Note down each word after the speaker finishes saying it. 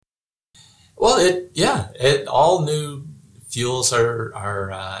Well, all new fuels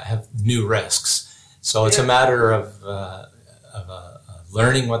have new risks. So it's a matter of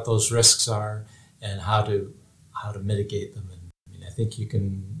learning what those risks are and how to mitigate them. And I think you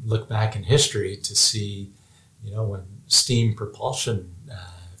can look back in history to see, when steam propulsion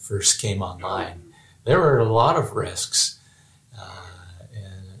first came online, there were a lot of risks,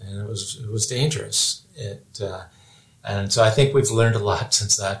 and it was dangerous. And so I think we've learned a lot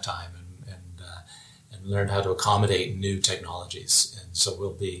since that time, and learned how to accommodate new technologies, and so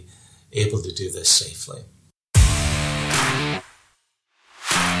we'll be able to do this safely.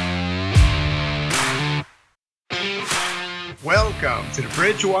 Welcome to the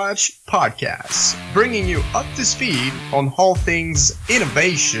Bridgewatch podcast, bringing you up to speed on all things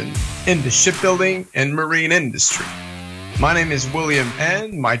innovation in the shipbuilding and marine industry. My name is William,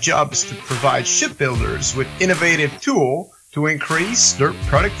 and my job is to provide shipbuilders with innovative tools to increase their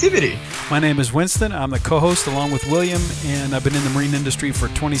productivity. My name is Winston. I'm the co-host along with William, and I've been in the marine industry for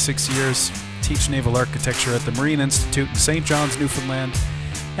 26 years, teach naval architecture at the Marine Institute in St. John's, Newfoundland.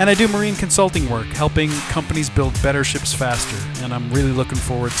 And I do marine consulting work, helping companies build better ships faster. And I'm really looking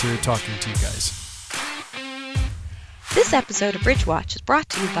forward to talking to you guys. This episode of Bridgewatch is brought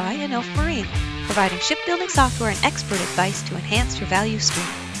to you by Enough Marine, providing shipbuilding software and expert advice to enhance your value stream.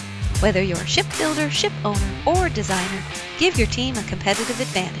 Whether you're a shipbuilder, ship owner, or designer, give your team a competitive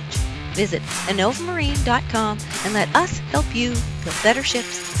advantage. Visit innovamarine.com and let us help you build better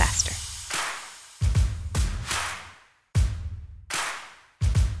ships faster.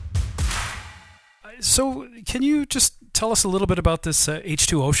 So, can you just tell us a little bit about this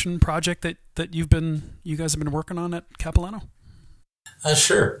H2 Ocean project that you guys have been working on at Capilano?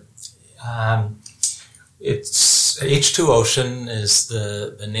 Sure. It's H2 Ocean is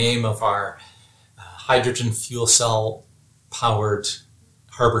the name of our hydrogen fuel cell powered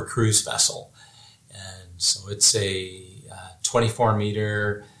harbor cruise vessel, and so it's a 24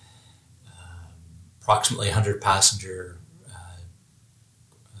 meter, approximately 100 passenger.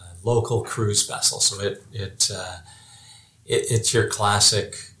 Local cruise vessel, so it's your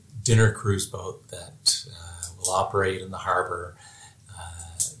classic dinner cruise boat that will operate in the harbor,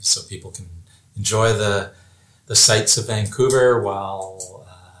 so people can enjoy the sights of Vancouver while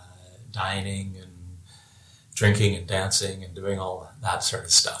dining and drinking and dancing and doing all that sort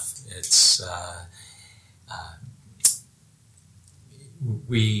of stuff. It's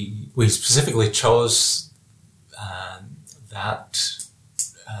we specifically chose that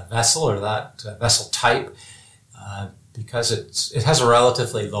vessel or that vessel type because it has a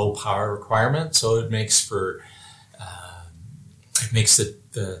relatively low power requirement, so it makes the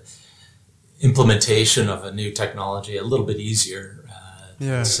implementation of a new technology a little bit easier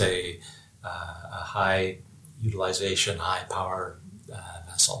than say a high utilization, high power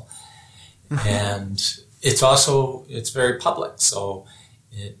vessel. And it's very public, so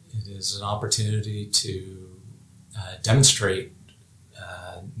it is an opportunity to demonstrate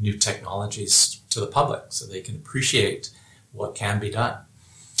new technologies to the public so they can appreciate what can be done.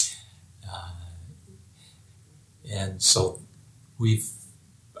 And so we've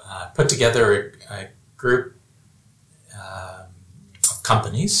put together a group of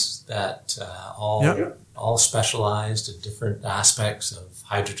companies that all specialized in different aspects of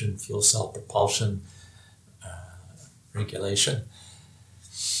hydrogen fuel cell propulsion regulation.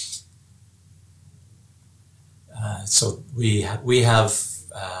 So we have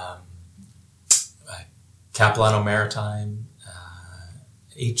Capilano Maritime,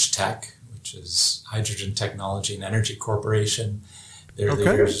 H-Tech, which is Hydrogen Technology and Energy Corporation. They're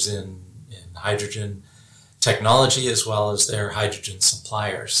leaders in hydrogen technology as well as their hydrogen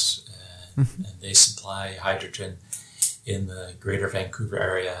suppliers. And they supply hydrogen in the greater Vancouver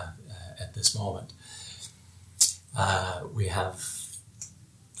area at this moment. We have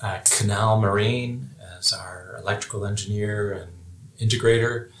Canal Marine as our electrical engineer and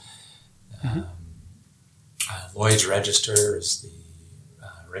integrator. Lloyd's Register is the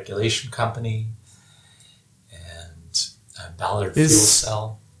regulation company, and Ballard Fuel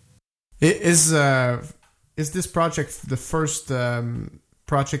Cell. Is this project the first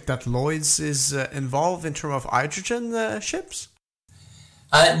project that Lloyd's is involved in terms of hydrogen ships?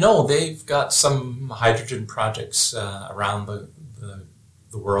 No, they've got some hydrogen projects around the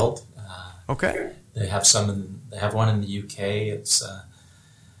world. They have they have one in the UK. It's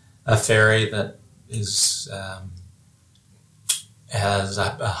a ferry that has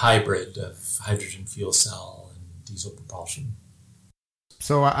a hybrid of hydrogen fuel cell and diesel propulsion.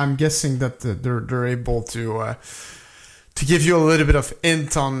 So I'm guessing that they're able to give you a little bit of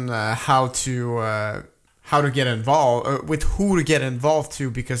hint on how how to get involved, with who to get involved to,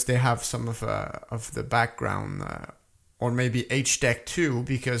 because they have some of the background, or maybe HDEC too,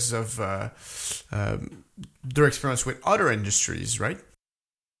 because of their experience with other industries, right?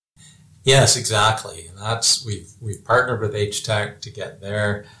 Yes, exactly. We've partnered with HTEC to get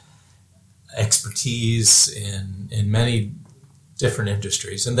their expertise in many different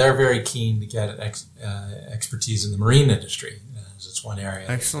industries, and they're very keen to get expertise in the marine industry. It's one area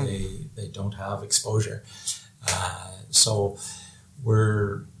they don't have exposure. So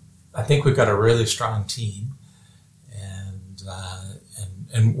I think we've got a really strong team,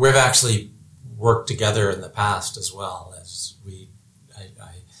 and we've actually worked together in the past as well. As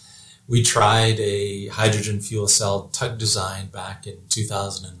we tried a hydrogen fuel cell tug design back in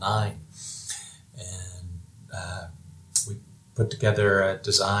 2009, and we put together a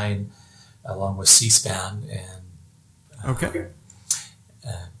design along with C-SPAN and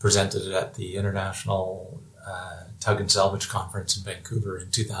presented it at the International Tug and Salvage Conference in Vancouver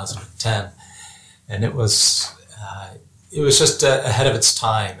in 2010, and it was just ahead of its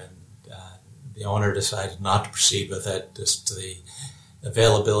time, and the owner decided not to proceed with it. Just the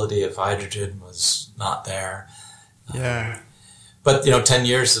availability of hydrogen was not there. Yeah. But 10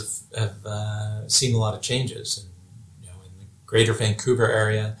 years have seen a lot of changes, and in the Greater Vancouver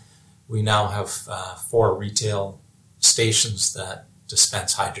area, we now have 4 retail stations that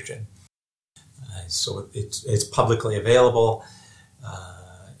dispense hydrogen. So it's publicly available,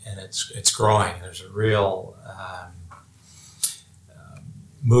 and it's growing. There's a real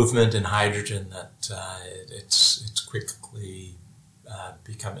movement in hydrogen that it's quickly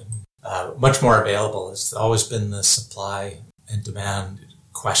becoming much more available. It's always been the supply and demand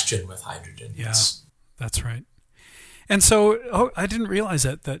question with hydrogen. Yeah, that's right. And so, I didn't realize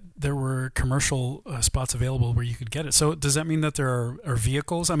that there were commercial spots available where you could get it. So does that mean that there are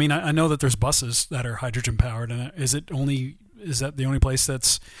vehicles? I mean, I know that there's buses that are hydrogen powered, and is that the only place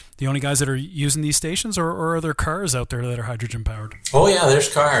that's the only guys that are using these stations, or are there cars out there that are hydrogen powered? Oh yeah, there's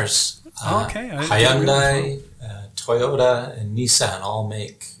cars. Okay. Hyundai, Toyota, and Nissan all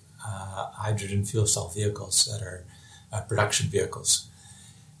make hydrogen fuel cell vehicles that are production vehicles,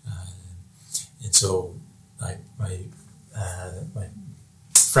 and so my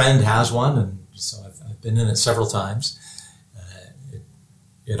friend has one, and so I've been in it several times.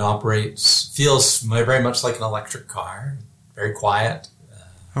 It feels very much like an electric car, very quiet.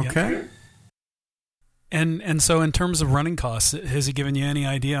 Okay. And so in terms of running costs, has he given you any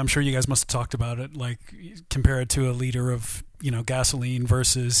idea? I'm sure you guys must have talked about it, like compare it to a liter of gasoline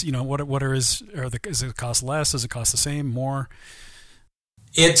versus is it cost less? Does it cost the same, more?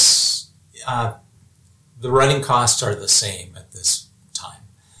 It's the running costs are the same at this time.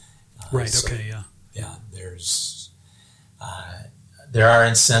 Right. So, okay. Yeah. Yeah. There are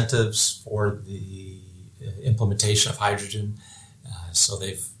incentives for the implementation of hydrogen. So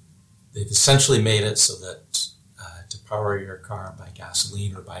they've essentially made it so that to power your car by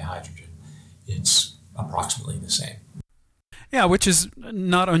gasoline or by hydrogen, it's approximately the same. Yeah, which is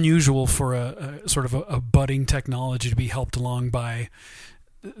not unusual for a sort of a budding technology to be helped along by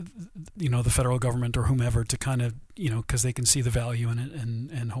the federal government or whomever to kind of because they can see the value in it,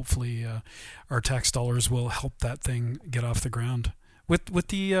 and hopefully our tax dollars will help that thing get off the ground. With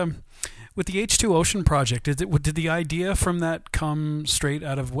the H2 Ocean project, did the idea from that come straight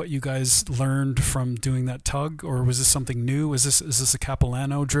out of what you guys learned from doing that tug, or was this something new? Is this a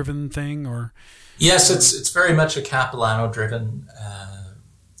Capilano driven thing, or? Yes, it's very much a Capilano driven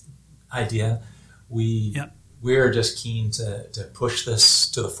idea. We're just keen to push this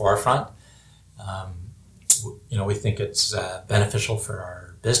to the forefront. We think it's beneficial for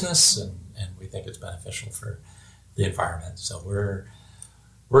our business, and we think it's beneficial for the environment. So we're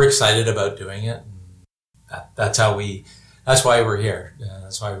excited about doing it. And that's why we're here.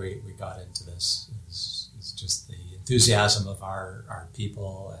 That's why we got into this. It's just the enthusiasm of our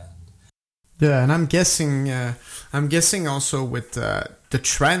people. And I'm guessing also with the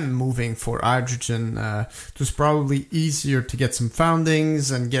trend moving for hydrogen, it was probably easier to get some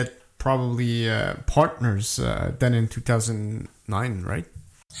foundings and get probably partners than in 2009, right?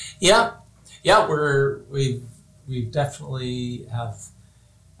 Yeah. We definitely have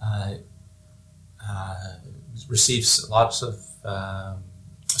received lots of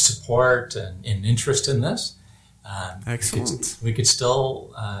support and interest in this. Excellent. We could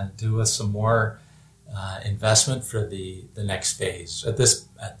still do with some more investment for the next phase. At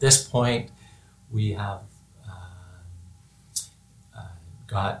this point, we have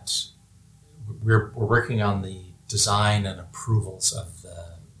we're working on the design and approvals of the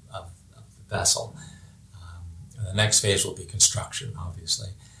vessel. The next phase will be construction, obviously,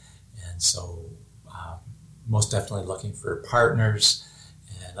 and so most definitely looking for partners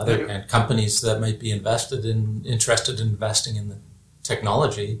and other and companies that might be interested in investing in the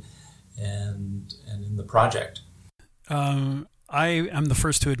technology and in the project. I am the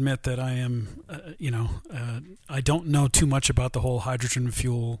first to admit that I am, I don't know too much about the whole hydrogen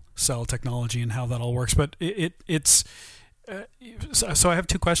fuel cell technology and how that all works, but it's. So I have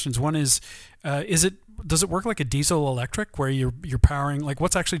two questions. One is does it work like a diesel electric where you're powering, like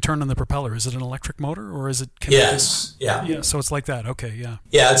what's actually turned on the propeller? Is it an electric motor or is it connected? Yes. Yeah. Yeah. So it's like that. Okay. Yeah.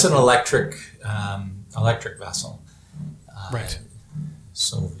 Yeah. It's an electric vessel. Right.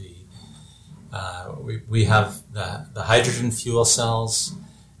 So we have the hydrogen fuel cells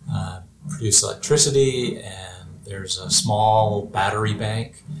produce electricity, and there's a small battery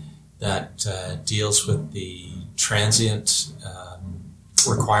bank that deals with the transient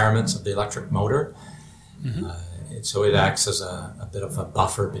requirements of the electric motor. Mm-hmm. So it acts as a bit of a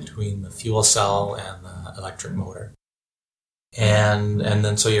buffer between the fuel cell and the electric motor. And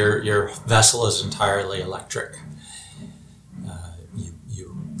then so your vessel is entirely electric.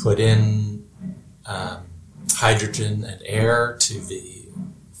 You put in hydrogen and air to the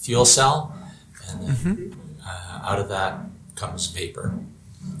fuel cell, and then out of that comes vapor.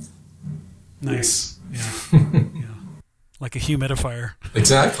 Nice. Yeah. Yeah. Like a humidifier.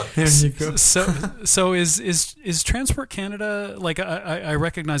 Exactly. There you go. So is Transport Canada, like I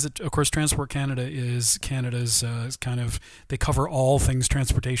recognize that, of course, Transport Canada is Canada's kind of, they cover all things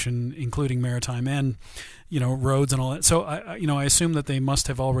transportation, including maritime and, roads and all that. So I assume that they must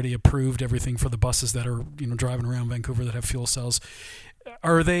have already approved everything for the buses that are, driving around Vancouver that have fuel cells.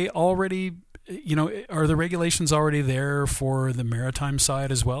 Are they already, are the regulations already there for the maritime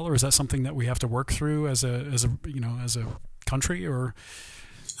side as well, or is that something that we have to work through as a country? Or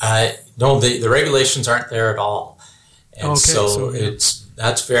no, the regulations aren't there at all, and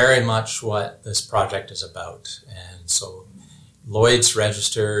that's very much what this project is about. And so Lloyd's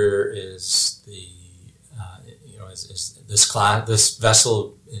Register is the is this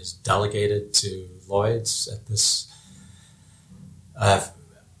vessel is delegated to Lloyd's at this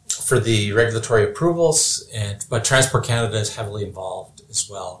for the regulatory approvals, but Transport Canada is heavily involved as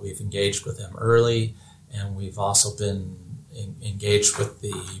well. We've engaged with them early, and we've also been engaged with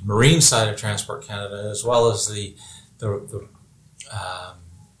the marine side of Transport Canada, as well as the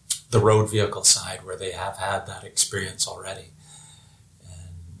road vehicle side, where they have had that experience already,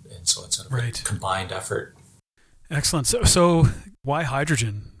 and so it's a combined effort. Excellent. So why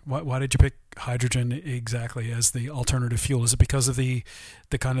hydrogen? Why did you pick hydrogen exactly as the alternative fuel? Is it because of the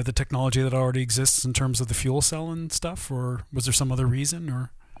kind of the technology that already exists in terms of the fuel cell and stuff, or was there some other reason?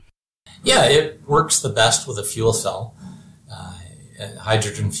 Or yeah, it works the best with a fuel cell.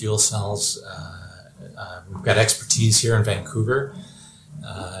 Hydrogen fuel cells. We've got expertise here in Vancouver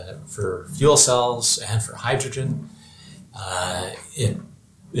for fuel cells and for hydrogen. It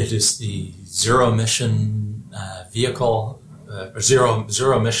is the zero emission vehicle,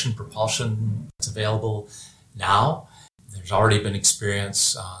 zero emission propulsion that's available now. There's already been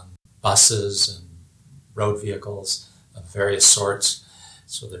experience on buses and road vehicles of various sorts,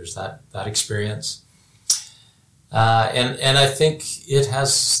 so there's that experience. And I think it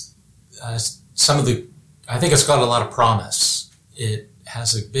has I think it's got a lot of promise. It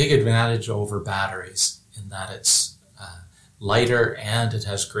has a big advantage over batteries in that it's lighter and it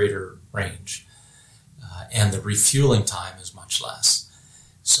has greater range. And the refueling time is much less.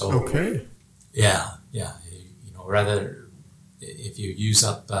 So, yeah. Rather, if you use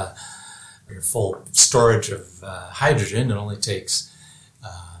up your full storage of hydrogen, it only takes,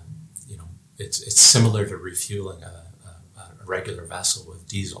 it's similar to refueling a regular vessel with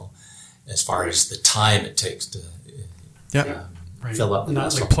diesel, as far as the time it takes to fill up the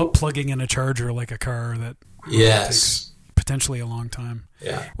vessel. Not like plugging in a charger like a car that takes potentially a long time.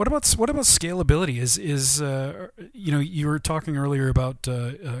 Yeah. What about scalability? Is you were talking earlier about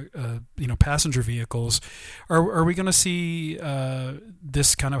passenger vehicles. Are we going to see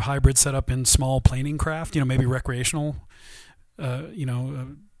this kind of hybrid setup in small planing craft? Maybe recreational,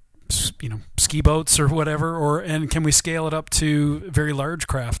 ski boats or whatever, and can we scale it up to very large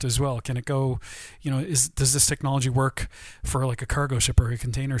craft as well? Can it go? Does this technology work for like a cargo ship or a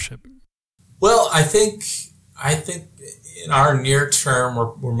container ship? Well, I think in our near term,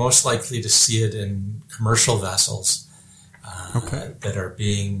 we're most likely to see it in commercial vessels that are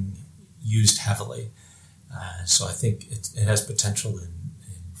being used heavily. So I think it has potential in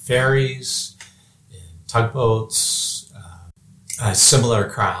ferries, in tugboats, similar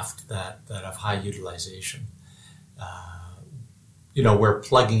craft that have high utilization. Where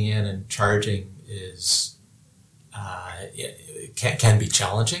plugging in and charging is can be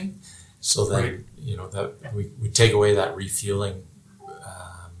challenging. So then, that we take away that refueling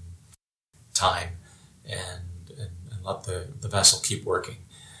time and let the vessel keep working,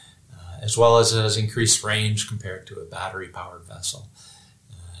 as well as it has increased range compared to a battery-powered vessel,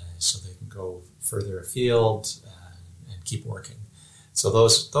 so they can go further afield and keep working. So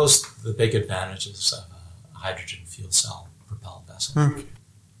those are the big advantages of a hydrogen fuel cell propelled vessel. Okay.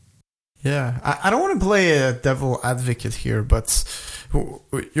 Yeah, I don't want to play a devil advocate here, but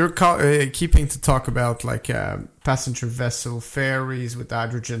you're keeping to talk about like passenger vessel ferries with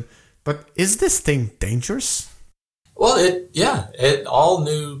hydrogen. But is this thing dangerous? Well, all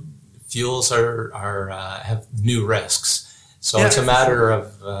new fuels have new risks. So it's a matter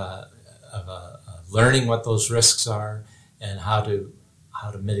of learning what those risks are and how to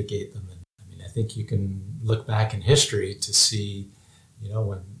mitigate them. And I think you can look back in history to see,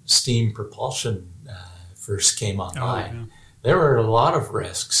 when steam propulsion first came online, there were a lot of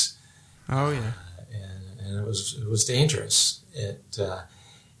risks. Oh yeah, and it was dangerous.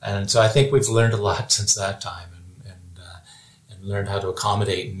 And so I think we've learned a lot since that time, and learned how to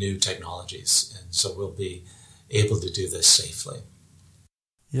accommodate new technologies, and so we'll be able to do this safely.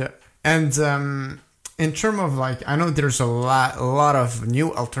 Yeah, and in terms of I know there's a lot of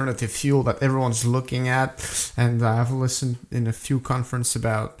new alternative fuel that everyone's looking at, and I've listened in a few conferences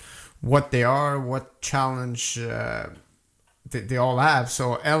about what they are, what challenge they all have.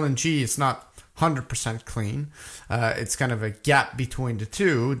 So LNG is not 100% clean. It's kind of a gap between the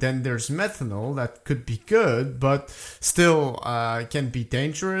two. Then there's methanol that could be good, but still can be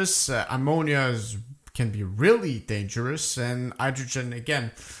dangerous. Ammonia can be really dangerous, and hydrogen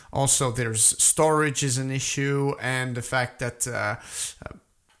again. Also, there's storage is an issue, and the fact that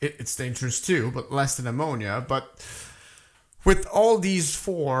it's dangerous too, but less than ammonia. But with all these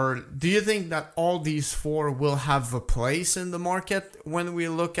four, do you think that all these four will have a place in the market when we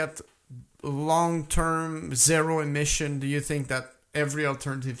look at long-term zero emission? Do you think that every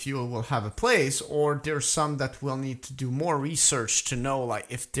alternative fuel will have a place, or there's some that will need to do more research to know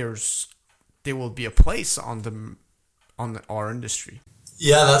if there will be a place on our industry?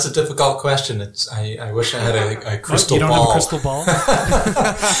 Yeah, that's a difficult question. I wish I had a crystal ball. You don't have a crystal ball?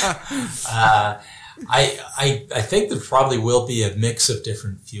 I think there probably will be a mix of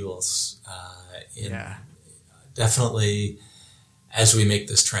different fuels. Definitely as we make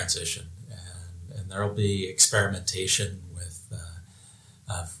this transition. And there will be experimentation with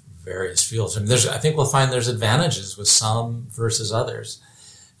various fuels. I think we'll find there's advantages with some versus others.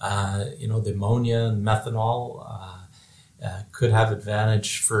 The ammonia and methanol could have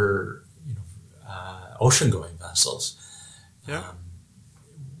advantage for ocean-going vessels. Yeah.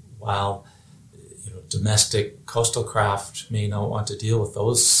 While domestic coastal craft may not want to deal with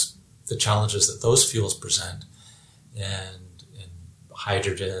the challenges that those fuels present, and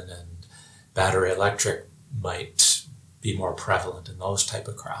hydrogen and battery electric might be more prevalent in those type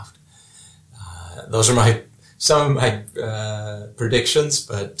of craft. Those are some of my predictions,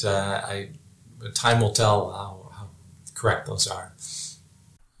 but time will tell how correct those are.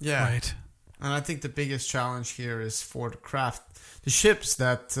 Yeah, right. And I think the biggest challenge here is for the ships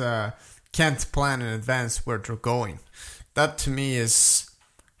that can't plan in advance where they're going. That to me is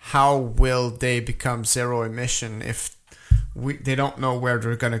how will they become zero emission if they don't know where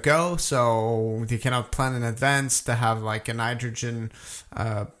they're going to go, so they cannot plan in advance to have a nitrogen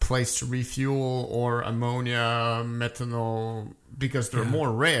place to refuel, or ammonia, methanol, because they're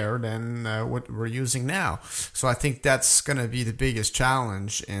more rare than what we're using now. So I think that's going to be the biggest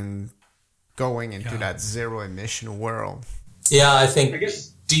challenge in going into that zero emission world. Yeah, I think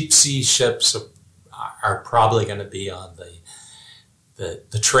deep sea ships are probably going to be on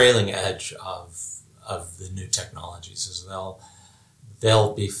the trailing edge of the new technologies, as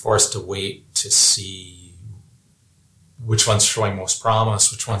they'll be forced to wait to see which one's showing most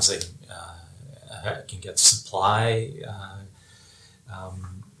promise, which ones they can get supply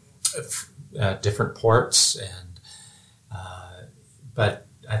at different ports, but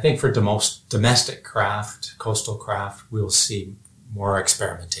I think for most domestic craft, coastal craft, we'll see more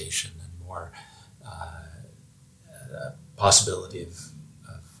experimentation and more possibility of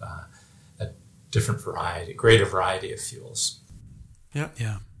a different variety, greater variety of fuels. Yeah.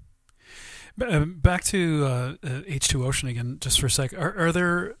 Yeah. Back to H2 Ocean again, just for a sec. Are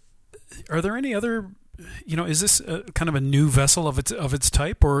there any other? Is this kind of a new vessel of its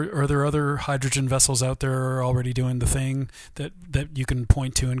type, or are there other hydrogen vessels out there already doing the thing that you can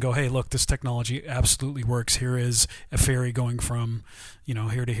point to and go, hey, look, this technology absolutely works. Here is a ferry going from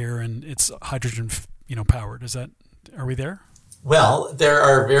here to here, and it's hydrogen powered. Are we there? Well, there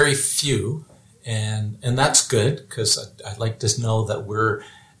are very few, and that's good, because I'd like to know that we're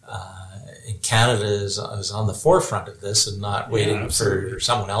And Canada is on the forefront of this and not waiting for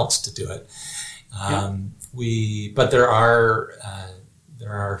someone else to do it. But there are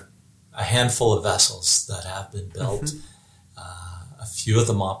a handful of vessels that have been built, a few of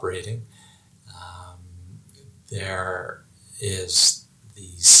them operating. There is the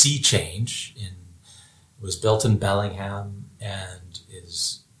Sea Change. It was built in Bellingham and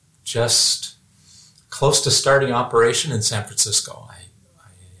is just close to starting operation in San Francisco. I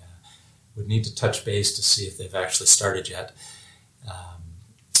would need to touch base to see if they've actually started yet.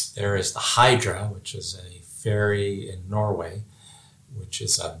 There is the Hydra, which is a ferry in Norway, which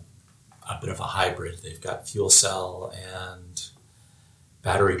is a bit of a hybrid. They've got fuel cell and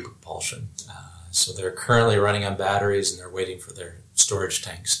battery propulsion. So they're currently running on batteries, and they're waiting for their storage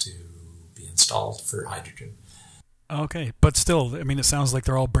tanks to be installed for hydrogen. Okay, but still, I mean, it sounds like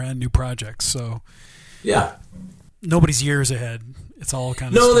they're all brand new projects. So yeah, nobody's years ahead. It's all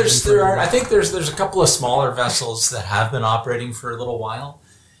kind of I think there's a couple of smaller vessels that have been operating for a little while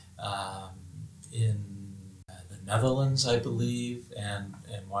in the Netherlands, I believe, and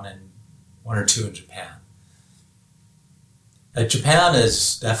one or two in Japan. Japan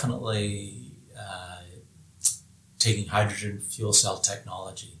is definitely taking hydrogen fuel cell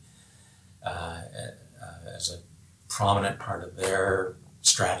technology as a prominent part of their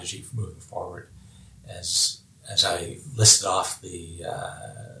strategy for moving forward. As I listed off the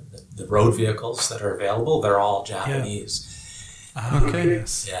road vehicles that are available, they're all Japanese. Okay.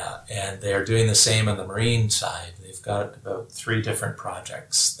 Yes. Yeah, and they are doing the same on the marine side. They've got about 3 different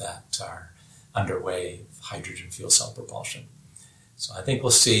projects that are underway of hydrogen fuel cell propulsion. So I think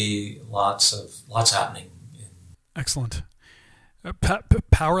we'll see lots happening. Excellent.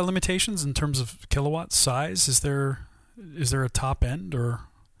 Power limitations in terms of kilowatt size? Is there a top end, or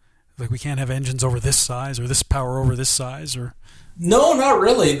like we can't have engines over this size or this power over this size, or? No, not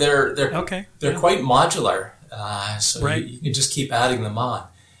really. They're okay. They're quite modular, so right. you can just keep adding them on.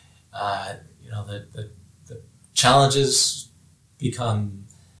 The challenges become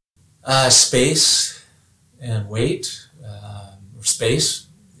space and weight, or space.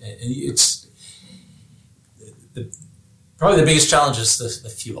 It's probably the biggest challenge is the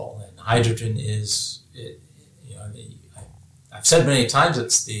fuel, and hydrogen is. I've said many times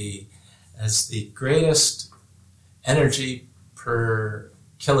it's the greatest energy per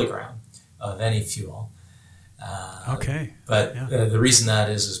kilogram of any fuel. Okay. But the reason that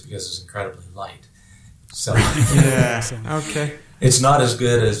is because it's incredibly light. So yeah. Okay. It's not as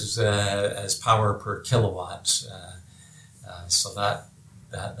good as power per kilowatt. So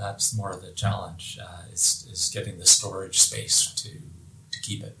that's more of the challenge. Is getting the storage space to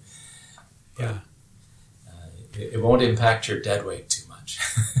keep it. Yeah. It won't impact your dead weight too much.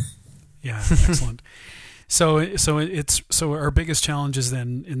 Yeah, excellent. So our biggest challenges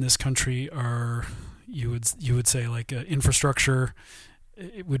then in this country are you would say like infrastructure.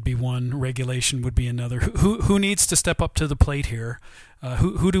 It would be one. Regulation would be another. Who needs to step up to the plate here?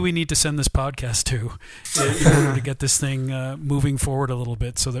 Who do we need to send this podcast to in order to get this thing moving forward a little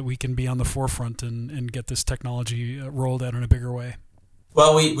bit so that we can be on the forefront and get this technology rolled out in a bigger way?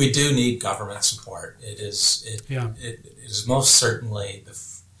 Well, we do need government support. It is most certainly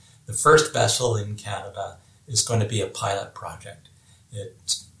the first vessel in Canada is going to be a pilot project.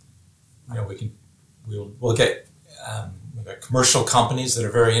 We'll get we've got commercial companies that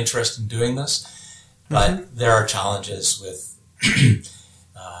are very interested in doing this, but there are challenges with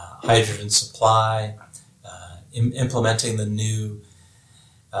hydrogen supply, implementing the new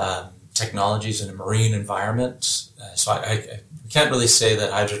technologies in a marine environment. So I can't really say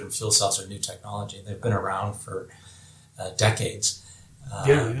that hydrogen fuel cells are new technology. They've been around for decades.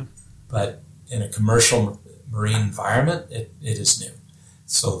 But in a commercial marine environment, it is new.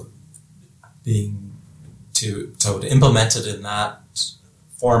 So to implement it in that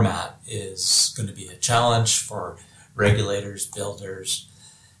format is going to be a challenge for regulators, builders,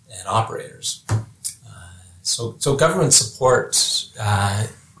 and operators. So government support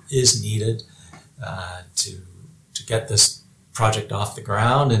is needed to get this project off the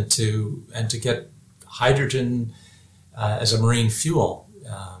ground and to get hydrogen as a marine fuel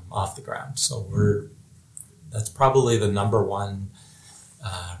off the ground. So that's probably the number one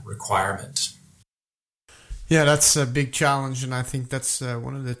requirement. Yeah, that's a big challenge, and I think that's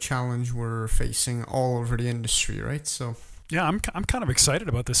one of the challenge we're facing all over the industry, right? So Yeah, I'm kind of excited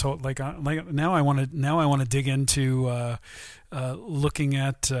about this whole now I want to dig into looking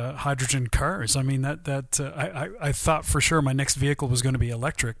at hydrogen cars. I mean I thought for sure my next vehicle was going to be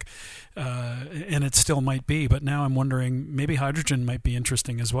electric, and it still might be. But now I'm wondering maybe hydrogen might be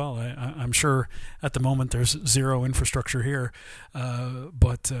interesting as well. I'm sure at the moment there's zero infrastructure here,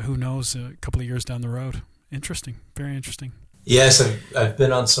 but who knows? A couple of years down the road. Interesting, very interesting. Yes, I've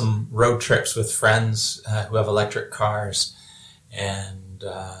been on some road trips with friends who have electric cars, and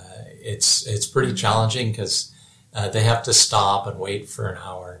it's pretty challenging because they have to stop and wait for an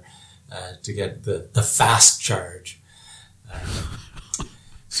hour to get the fast charge.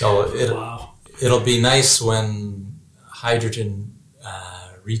 So it'll be nice when hydrogen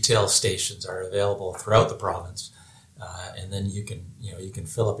retail stations are available throughout the province, and then you can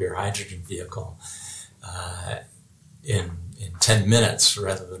fill up your hydrogen vehicle in 10 minutes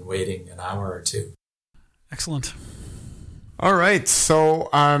rather than waiting an hour or two. Excellent. All right. So,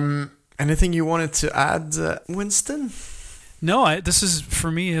 anything you wanted to add, Winston? No, this is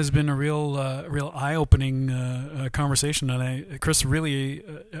for me has been a real eye-opening conversation, and Chris, really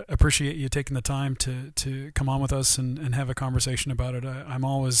appreciate you taking the time to come on with us and have a conversation about it. I'm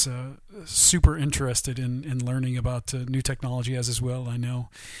always super interested in learning about new technology as well. I know,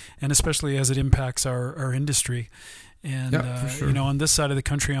 and especially as it impacts our industry. And for sure. On this side of the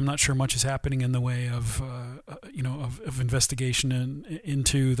country, I'm not sure much is happening in the way of investigation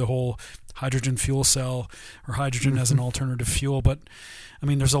into the whole hydrogen fuel cell or hydrogen as an alternative fuel. But I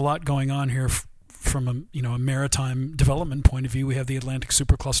mean, there's a lot going on here from a maritime development point of view. We have the Atlantic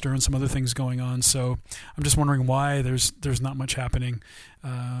Supercluster and some other things going on. So I'm just wondering why there's not much happening.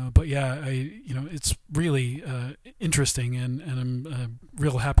 But yeah, it's really interesting, and I'm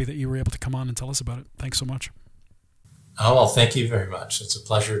real happy that you were able to come on and tell us about it. Thanks so much. Oh, well, thank you very much. It's a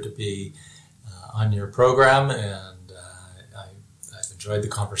pleasure to be on your program, and I've enjoyed the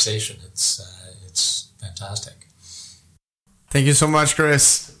conversation. It's fantastic. Thank you so much,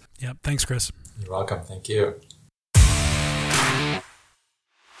 Chris. Yeah, thanks, Chris. You're welcome. Thank you.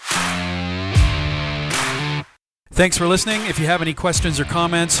 Thanks for listening. If you have any questions or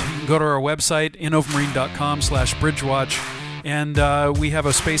comments, you can go to our website, innovamarine.com/bridgewatch. And we have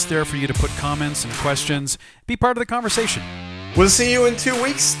a space there for you to put comments and questions. Be part of the conversation. We'll see you in 2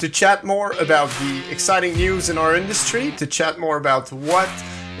 weeks to chat more about the exciting news in our industry, to chat more about what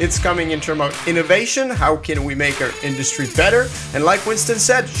is coming in terms of innovation, how can we make our industry better, and like Winston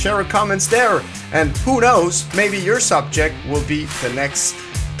said, share our comments there. And who knows, maybe your subject will be the next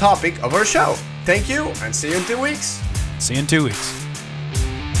topic of our show. Thank you, and see you in 2 weeks. See you in 2 weeks.